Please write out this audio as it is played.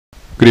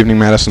Good evening,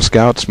 Madison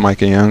Scouts. Mike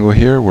Ayango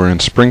here. We're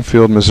in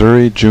Springfield,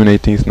 Missouri, June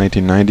 18th,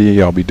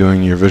 1990. I'll be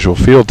doing your visual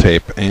field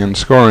tape and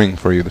scoring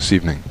for you this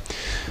evening.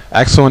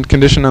 Excellent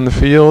condition on the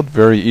field,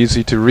 very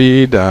easy to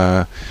read.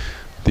 The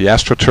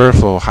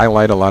AstroTurf will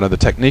highlight a lot of the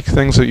technique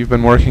things that you've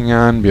been working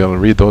on, be able to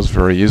read those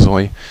very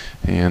easily,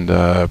 and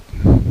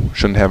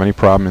shouldn't have any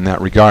problem in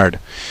that regard.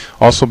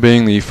 Also,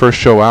 being the first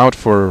show out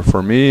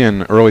for me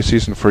and early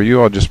season for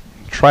you, I'll just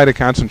try to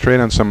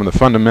concentrate on some of the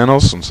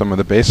fundamentals and some of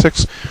the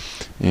basics.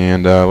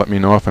 And let me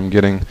know if I'm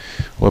getting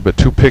a little bit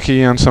too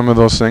picky on some of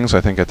those things.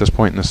 I think at this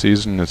point in the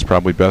season it's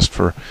probably best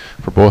for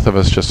both of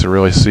us just to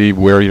really see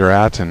where you're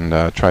at and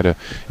try to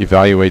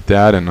evaluate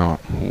that. And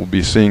we'll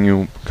be seeing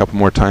you a couple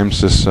more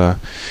times this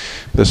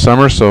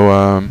summer,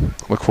 so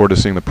look forward to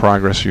seeing the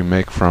progress you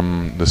make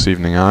from this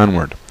evening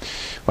onward.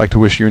 I'd like to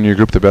wish you and your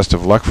group the best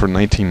of luck for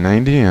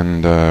 1990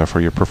 and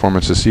for your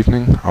performance this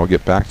evening. I'll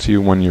get back to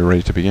you when you're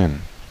ready to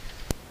begin.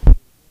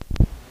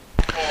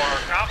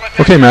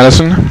 Okay,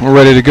 Madison, we're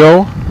ready to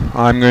go.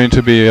 I'm going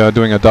to be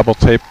doing a double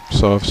tape,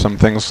 so if some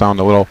things sound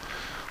a little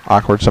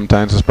awkward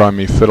sometimes, it's probably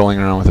me fiddling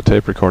around with the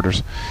tape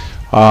recorders.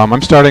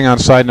 I'm starting on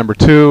side number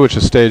 2, which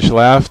is stage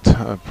left,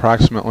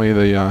 approximately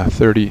the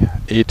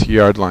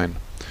 38-yard line.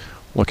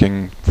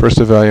 Looking first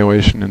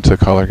evaluation into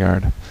color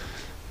guard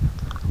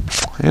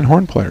and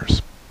horn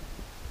players.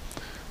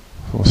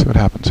 We'll see what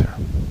happens here.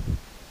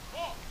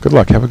 Good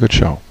luck. Have a good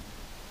show.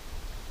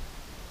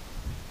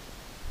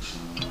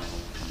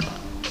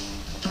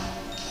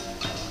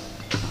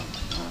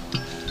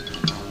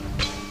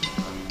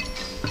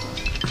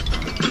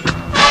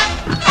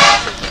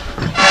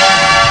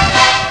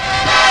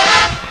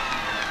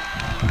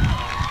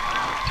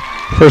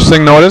 First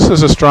thing notice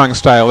is a strong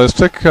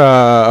stylistic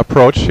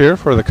approach here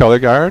for the color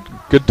guard.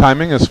 Good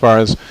timing as far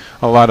as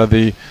a lot of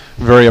the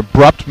very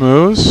abrupt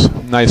moves.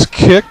 Nice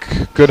kick,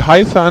 good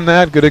height on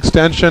that, good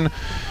extension.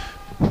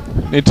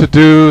 Need to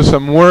do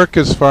some work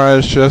as far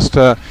as just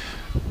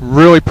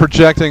really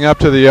projecting up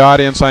to the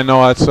audience. I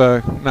know that's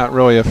not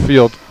really a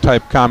field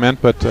type comment,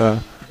 but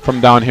from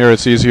down here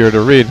it's easier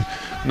to read.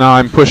 Now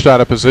I'm pushed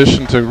out of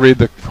position to read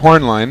the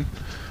horn line,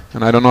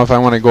 and I don't know if I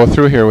want to go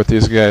through here with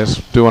these guys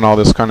doing all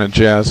this kind of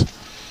jazz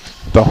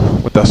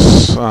with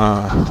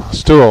the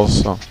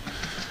stools. So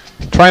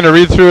trying to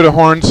read through the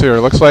horns here.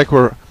 Looks like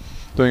we're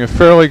doing a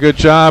fairly good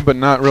job, but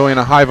not really in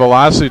a high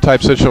velocity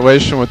type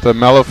situation with the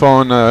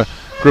mellophone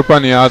group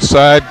on the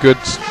outside. Good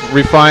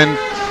refined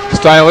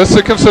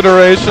stylistic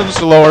considerations,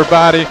 the lower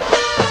body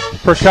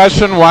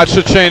percussion. Watch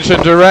the change in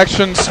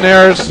direction.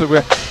 Snares,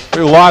 we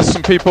lost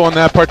some people in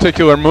that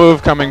particular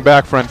move coming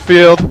back front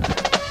field.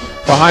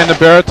 Behind the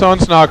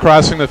baritones, now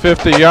crossing the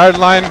 50-yard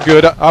line.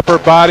 Good upper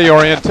body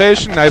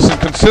orientation, nice and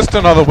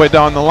consistent all the way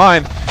down the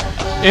line.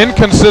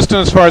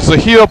 Inconsistent as far as the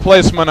heel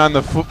placement on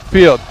the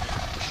field.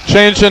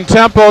 Change in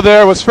tempo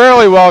there was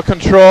fairly well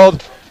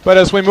controlled, but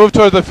as we move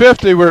toward the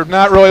 50, we're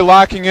not really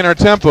locking in our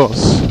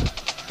tempos.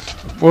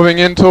 Moving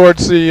in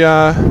towards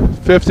the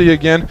 50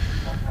 again.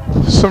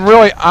 Some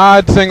really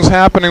odd things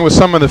happening with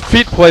some of the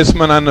feet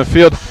placement on the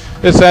field.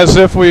 It's as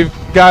if we've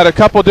got a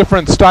couple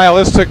different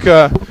stylistic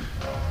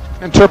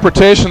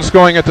interpretations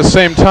going at the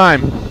same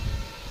time.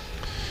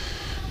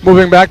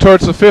 Moving back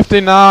towards the 50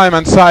 now, I'm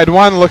on side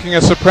 1 looking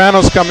at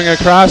sopranos coming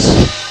across.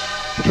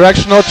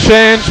 Directional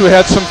change, we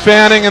had some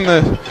fanning in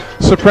the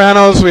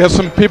sopranos. We have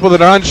some people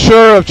that are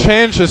unsure of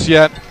changes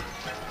yet.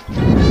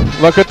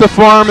 Look at the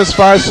form as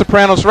far as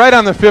sopranos right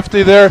on the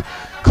 50 there,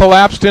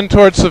 collapsed in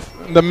towards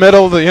the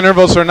middle. The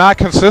intervals are not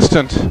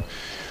consistent.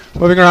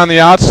 Moving around the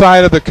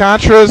outside of the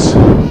contras.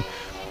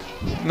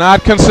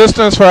 Not consistent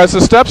as far as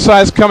the step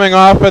size coming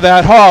off of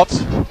that halt.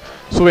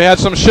 So we had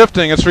some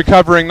shifting. It's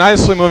recovering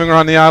nicely, moving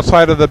around the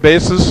outside of the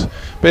bass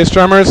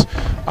drummers.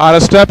 Out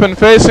of step and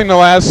phasing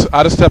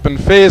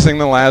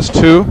the last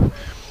two.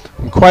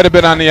 Quite a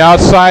bit on the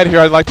outside here.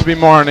 I'd like to be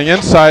more on the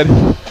inside.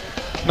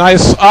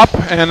 Nice up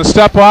and a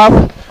step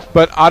off,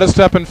 but out of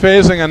step and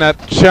phasing, and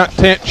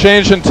that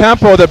change in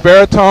tempo. The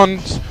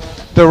baritones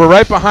that were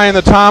right behind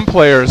the tom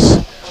players.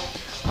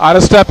 Out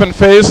of step and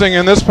phasing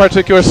in this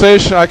particular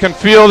station. I can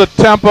feel the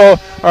tempo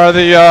or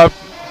the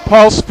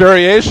pulse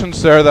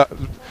variations there, the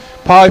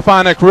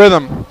polyphonic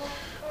rhythm.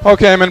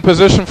 Okay, I'm in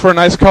position for a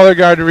nice color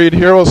guard read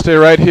here. We'll stay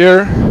right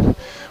here.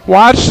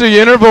 Watch the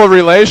interval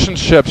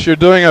relationships. You're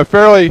doing a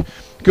fairly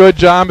good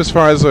job as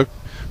far as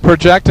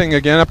projecting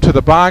again up to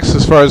the box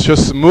as far as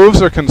just the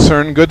moves are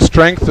concerned. Good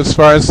strength as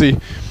far as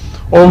the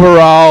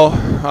overall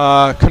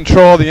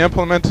control of the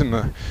implement and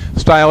the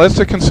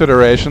stylistic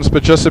considerations,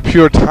 but just the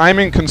pure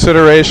timing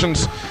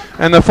considerations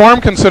and the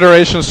form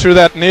considerations through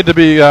that need to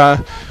be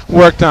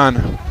worked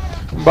on.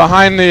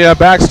 Behind the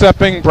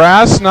backstepping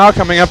brass now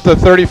coming up the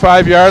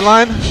 35-yard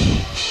line.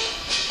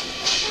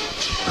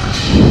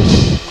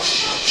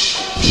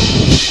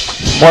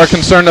 More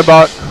concerned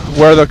about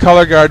where the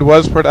color guard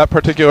was for that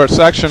particular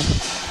section.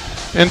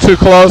 In too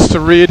close to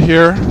read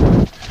here.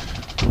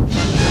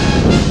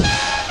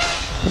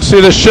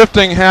 See the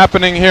shifting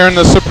happening here in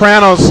the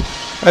sopranos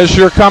as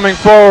you're coming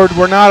forward.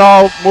 We're not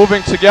all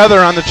moving together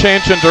on the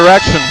change in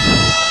direction.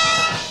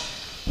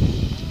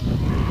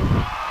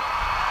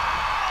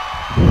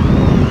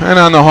 And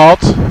on the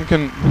halt, you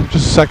can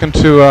just a second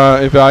to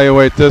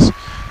evaluate this.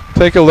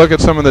 Take a look at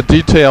some of the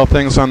detail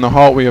things on the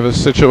halt. We have a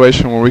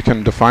situation where we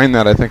can define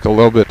that, I think, a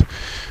little bit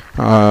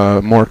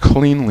more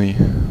cleanly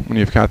when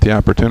you've got the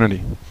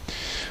opportunity.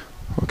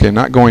 Okay,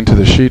 not going to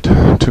the sheet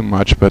too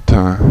much, but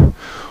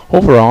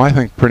overall, I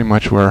think pretty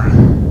much where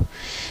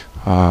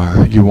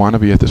you want to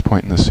be at this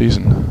point in the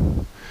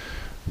season.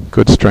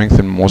 Good strength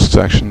in most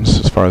sections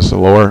as far as the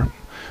lower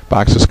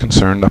box is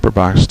concerned. Upper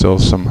box still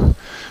some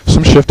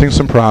shifting,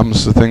 some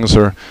problems. The things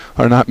are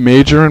not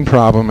major in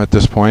problem at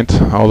this point,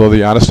 although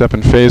the out of step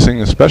and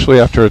phasing, especially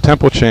after a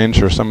tempo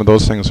change, or some of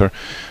those things are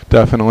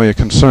definitely a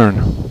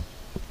concern.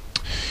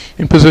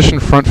 In position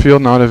front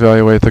field, now to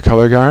evaluate the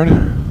color guard.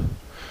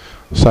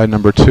 Side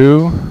number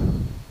 2.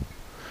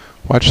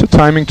 Watch the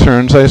timing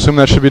turns. I assume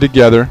that should be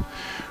together.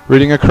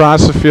 Reading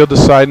across the field to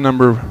side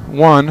number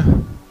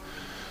 1.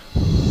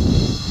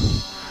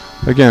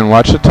 Again,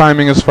 watch the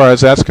timing as far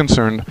as that's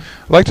concerned.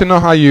 I'd like to know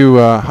how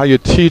you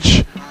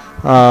teach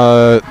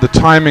the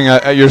timing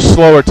at your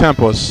slower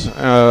tempos.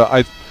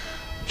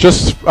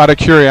 Just out of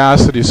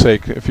curiosity's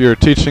sake, if you're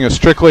teaching it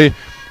strictly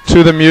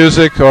to the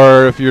music,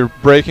 or if you're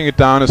breaking it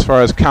down as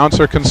far as counts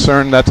are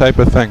concerned, that type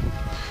of thing.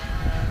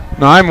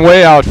 Now I'm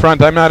way out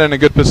front. I'm not in a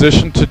good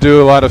position to do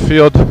a lot of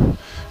field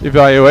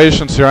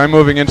evaluations here. I'm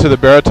moving into the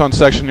baritone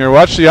section here.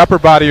 Watch the upper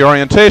body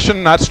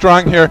orientation, not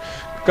strong here.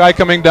 Guy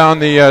coming down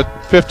the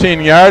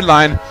 15-yard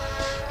line,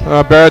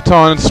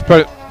 baritones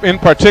in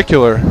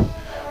particular.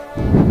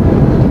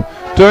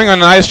 Doing a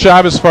nice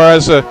job as far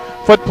as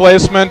foot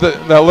placement,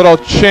 that little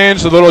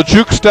change, the little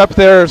juke step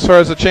there as far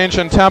as the change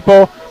in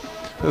tempo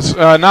is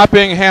not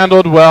being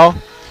handled well.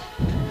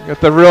 Got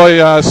the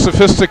really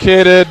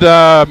sophisticated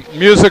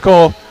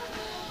musical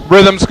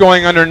rhythms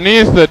going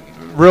underneath that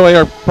really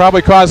are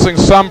probably causing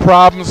some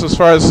problems as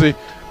far as the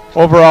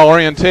overall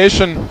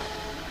orientation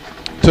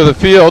to the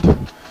field.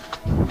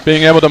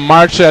 Being able to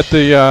march at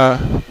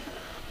the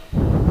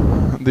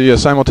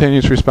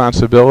simultaneous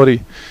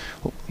responsibility,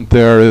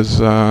 there is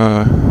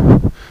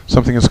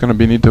something that's going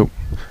to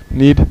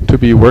need to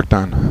be worked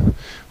on,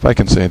 if I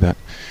can say that.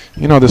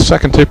 You know, the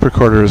second tape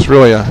recorder is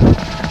really a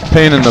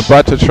pain in the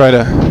butt to try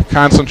to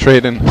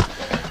concentrate and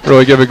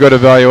really give a good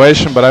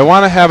evaluation, but I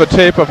want to have a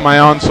tape of my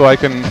own so I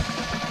can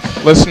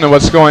listen to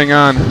what's going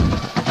on.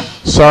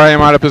 Sorry,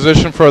 I'm out of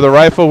position for the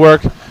rifle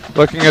work.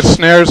 Looking at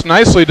snares,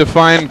 nicely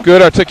defined,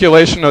 good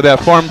articulation of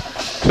that form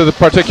to the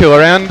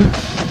particular end.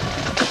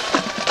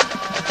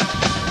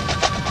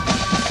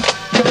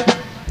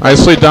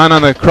 Nicely done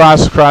on the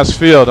cross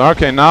field.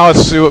 Okay, now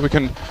let's see what we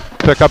can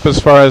pick up as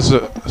far as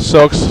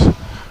silks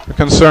are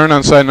concerned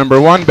on side number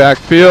 1,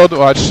 backfield.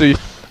 Watch the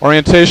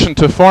orientation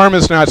to form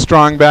is not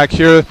strong back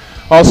here.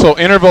 Also,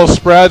 interval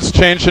spreads,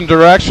 change in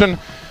direction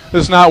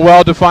is not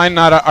well defined,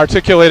 not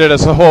articulated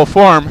as a whole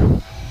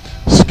form.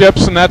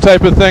 Skips and that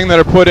type of thing that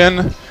are put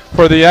in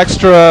for the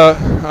extra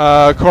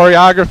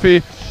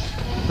choreography,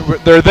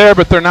 they're there,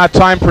 but they're not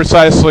timed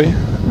precisely.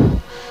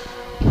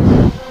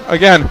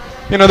 Again,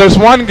 you know, there's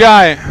one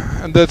guy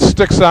that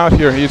sticks out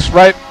here. He's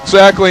right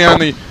exactly on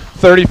the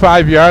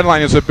 35-yard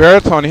line. He's a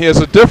baritone. He has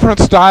a different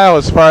style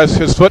as far as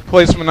his foot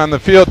placement on the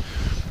field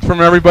from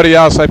everybody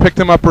else. I picked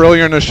him up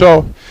earlier in the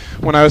show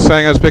when I was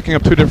saying I was picking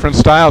up 2 different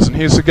styles, and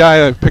he's the guy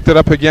that picked it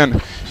up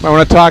again. I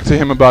want to talk to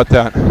him about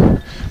that.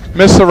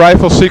 Missed the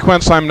rifle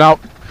sequence. I'm now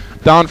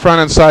down front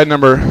and side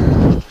number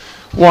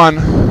 1.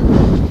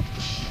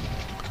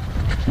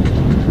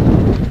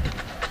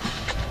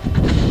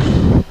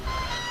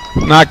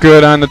 Not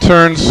good on the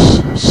turns,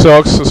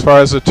 silks, as far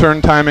as the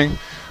turn timing.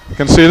 You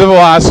can see the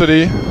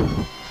velocity.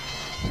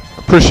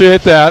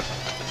 Appreciate that.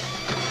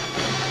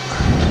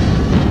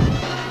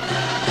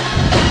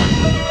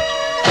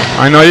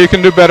 I know you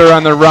can do better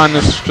on the run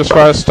as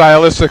far as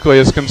stylistically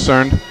is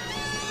concerned.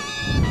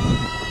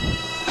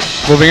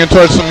 Moving in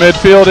towards the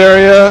midfield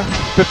area,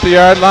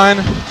 50-yard line.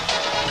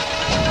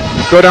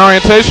 Good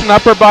orientation,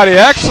 upper body.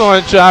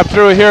 Excellent job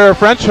through here,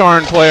 French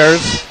horn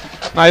players.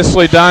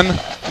 Nicely done.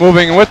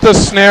 Moving with the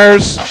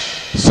snares,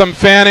 some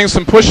fanning,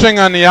 some pushing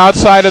on the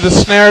outside of the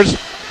snares.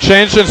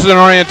 Changes in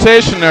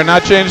orientation there,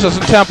 not changes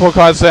in tempo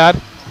cause that.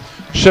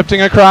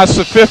 Shifting across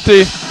the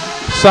 50,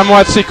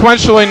 somewhat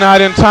sequentially, not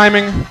in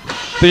timing.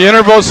 The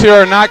intervals here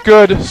are not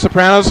good.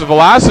 Sopranos, the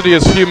velocity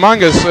is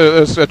humongous.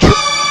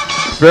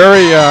 It's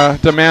very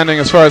demanding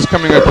as far as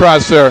coming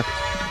across there.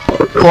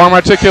 Form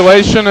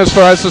articulation as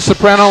far as the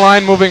soprano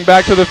line moving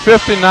back to the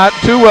 50, not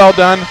too well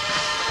done.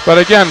 But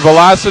again,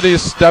 velocity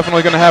is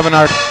definitely going to have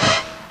an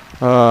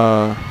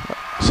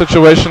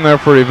situation there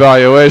for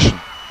evaluation.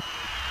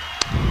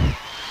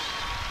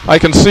 I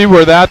can see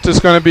where that is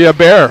going to be a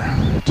bear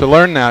to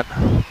learn that.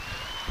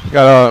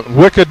 Got a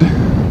wicked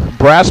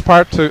brass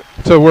part to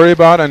worry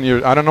about, and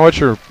I don't know what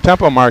your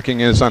tempo marking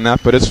is on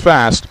that, but it's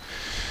fast.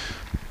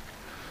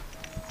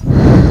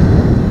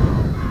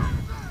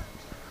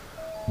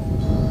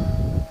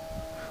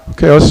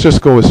 Okay, let's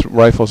just go with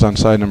rifles on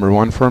side number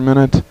 1 for a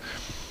minute.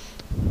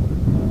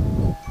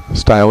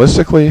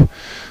 Stylistically,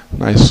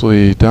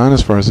 nicely done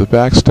as far as the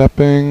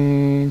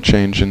backstepping.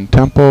 Change in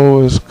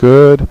tempo is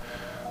good.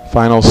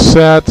 Final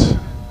set.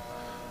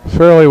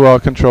 fairly well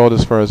controlled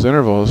as far as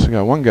intervals. We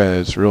got one guy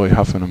that's really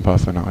huffing and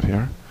puffing out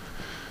here.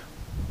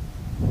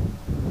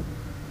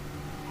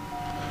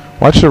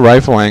 Watch the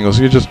rifle angles.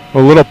 You're just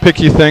a little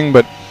picky thing,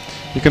 but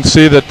you can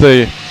see that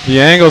the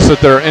angles that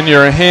they're in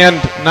your hand,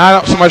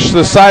 not so much to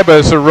the side, but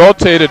as they're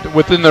rotated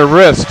within their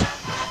wrist.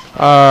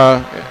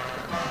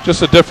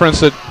 Just a difference,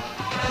 that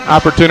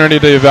opportunity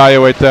to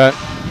evaluate that.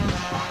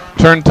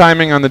 Turn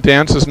timing on the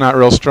dance is not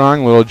real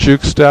strong. Little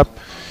juke step.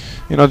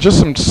 You know, just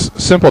some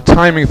simple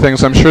timing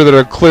things, I'm sure,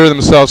 that'll clear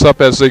themselves up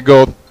as you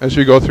go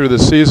through the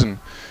season.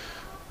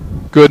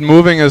 Good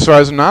moving as far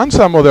as an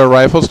ensemble of their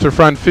rifles to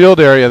front field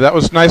area. That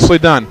was nicely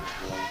done.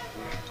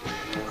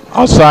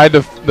 Outside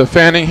the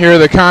fanning here,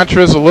 the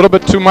contras a little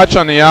bit too much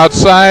on the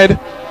outside.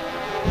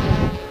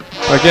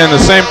 Again, the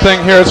same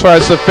thing here as far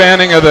as the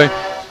fanning of the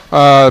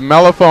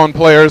mellophone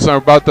players are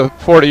about the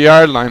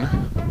 40-yard line.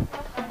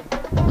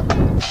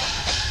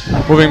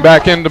 Moving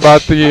back into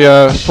about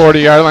the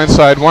 40-yard line,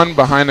 side one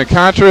behind the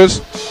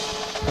contras.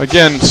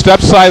 Again,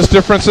 step size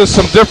differences,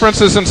 some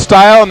differences in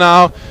style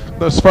now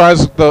as far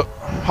as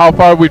how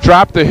far we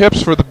drop the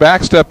hips for the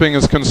backstepping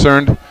is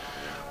concerned.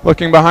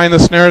 Looking behind the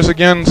snares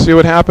again, see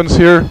what happens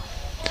here.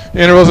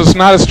 Intervals, it's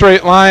not a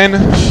straight line.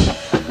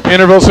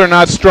 Intervals are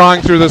not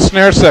strong through the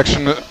snare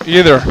section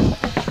either.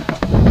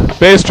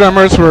 Bass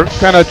drummers were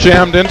kind of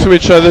jammed into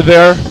each other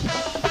there.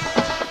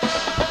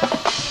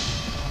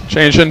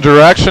 Change in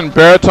direction.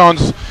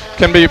 Baritones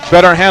can be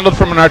better handled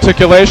from an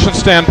articulation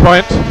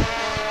standpoint.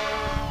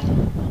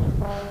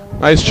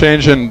 Nice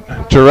change in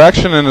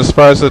direction, and as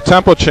far as the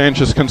tempo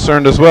change is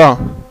concerned as well.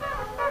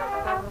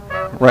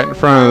 Right in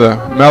front of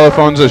the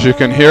mellophones, as you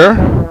can hear.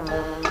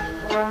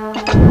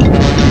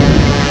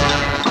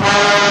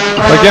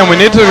 Again, we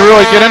need to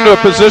really get into a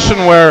position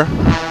where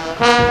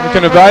we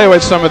can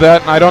evaluate some of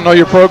that, and I don't know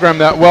your program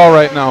that well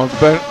right now,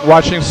 but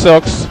watching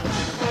Silks.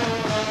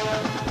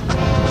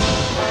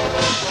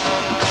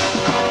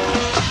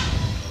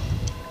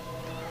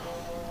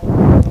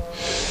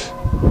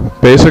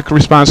 Basic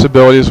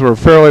responsibilities were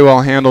fairly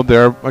well handled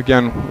there.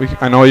 Again,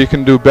 I know you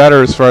can do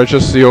better as far as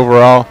just the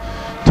overall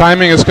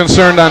timing is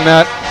concerned on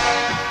that.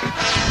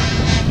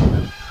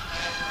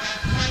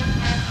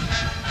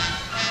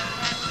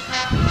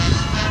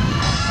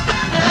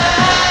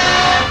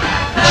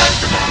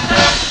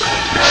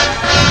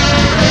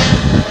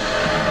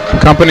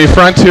 Company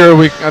front here,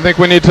 I think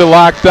we need to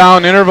lock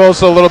down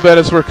intervals a little bit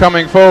as we're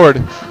coming forward.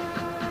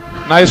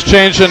 Nice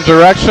change in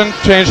direction,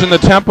 change in the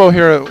tempo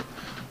here.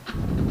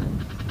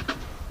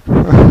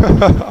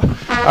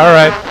 All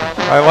right,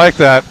 I like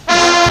that.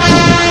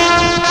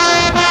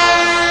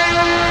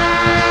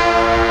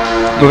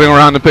 Moving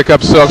around to pick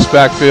up Silk's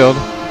backfield.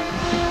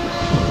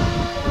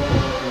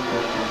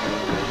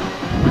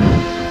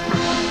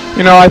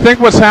 You know, I think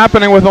what's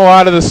happening with a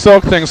lot of the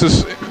Silk things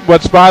is,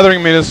 what's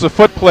bothering me is the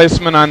foot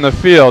placement on the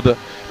field.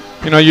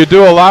 You know, you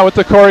do a lot with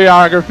the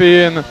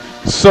choreography, and the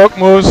Silk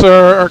moves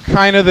are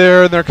kind of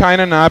there, and they're kind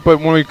of not, but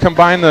when we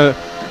combine the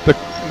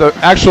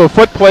actual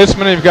foot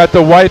placement, you've got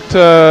the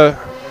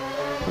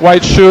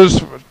white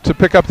shoes to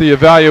pick up the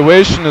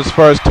evaluation as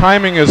far as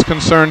timing is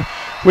concerned.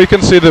 We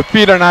can see the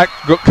feet are not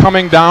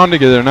coming down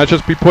together,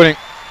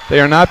 they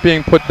are not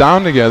being put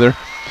down together.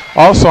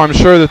 Also, I'm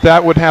sure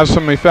that would have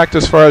some effect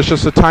as far as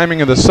just the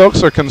timing of the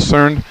Silks are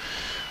concerned,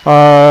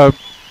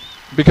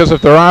 because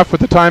if they're off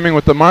with the timing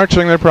with the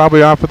marching, they're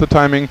probably off with the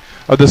timing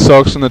of the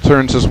Silks and the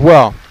turns as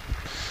well.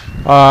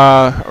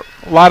 A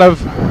lot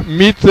of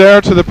meat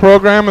there to the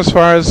program as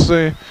far as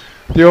the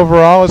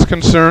overall is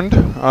concerned.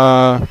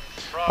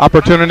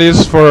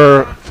 Opportunities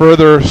for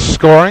further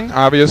scoring,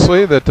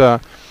 obviously,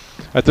 that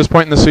at this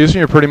point in the season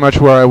you're pretty much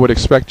where I would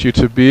expect you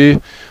to be.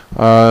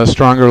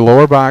 Stronger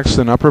lower box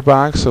than upper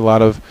box, a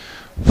lot of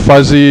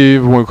fuzzy,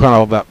 we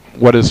call that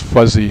what is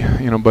fuzzy,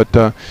 you know, but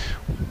a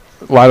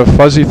lot of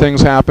fuzzy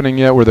things happening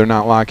yet where they're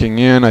not locking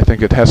in. I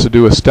think it has to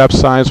do with step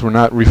size. We're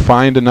not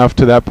refined enough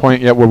to that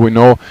point yet where we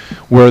know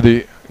where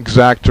the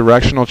exact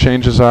directional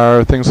changes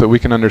are, things that we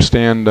can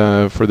understand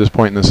for this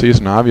point in the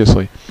season,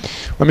 obviously.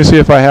 Let me see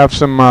if I have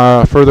some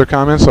further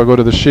comments. I'll go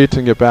to the sheet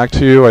and get back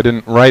to you. I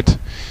didn't write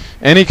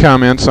any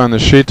comments on the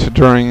sheet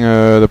during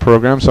the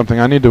program, something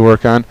I need to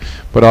work on,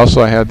 but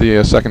also I had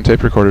the second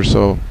tape recorder,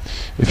 so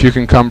if you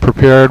can come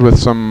prepared with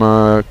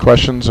some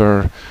questions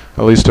or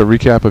at least a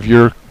recap of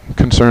your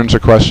concerns or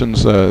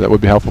questions, that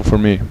would be helpful for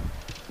me.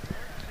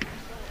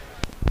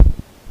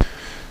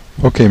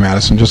 Okay,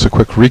 Madison, just a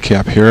quick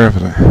recap here. I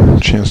have a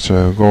chance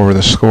to go over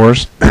the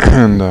scores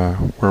and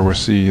where we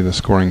see the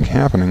scoring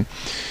happening.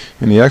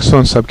 In the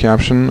excellence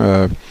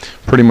subcaption,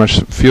 pretty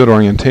much field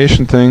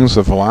orientation things.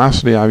 The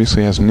velocity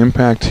obviously has an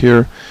impact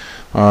here.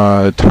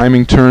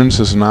 Timing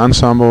turns as an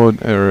ensemble,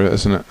 or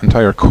as an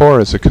entire corps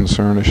is a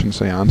concern. I shouldn't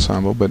say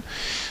ensemble, but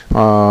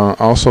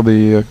also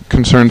the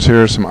concerns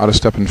here, some out of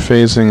step and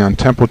phasing on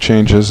tempo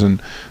changes, and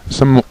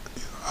some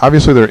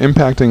obviously they're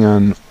impacting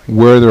on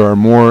where there are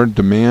more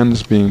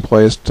demands being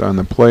placed on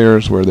the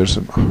players, where there's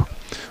a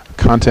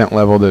content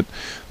level that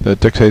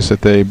dictates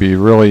that they be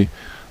really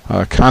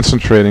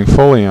concentrating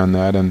fully on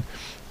that, and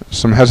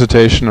some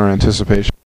hesitation or anticipation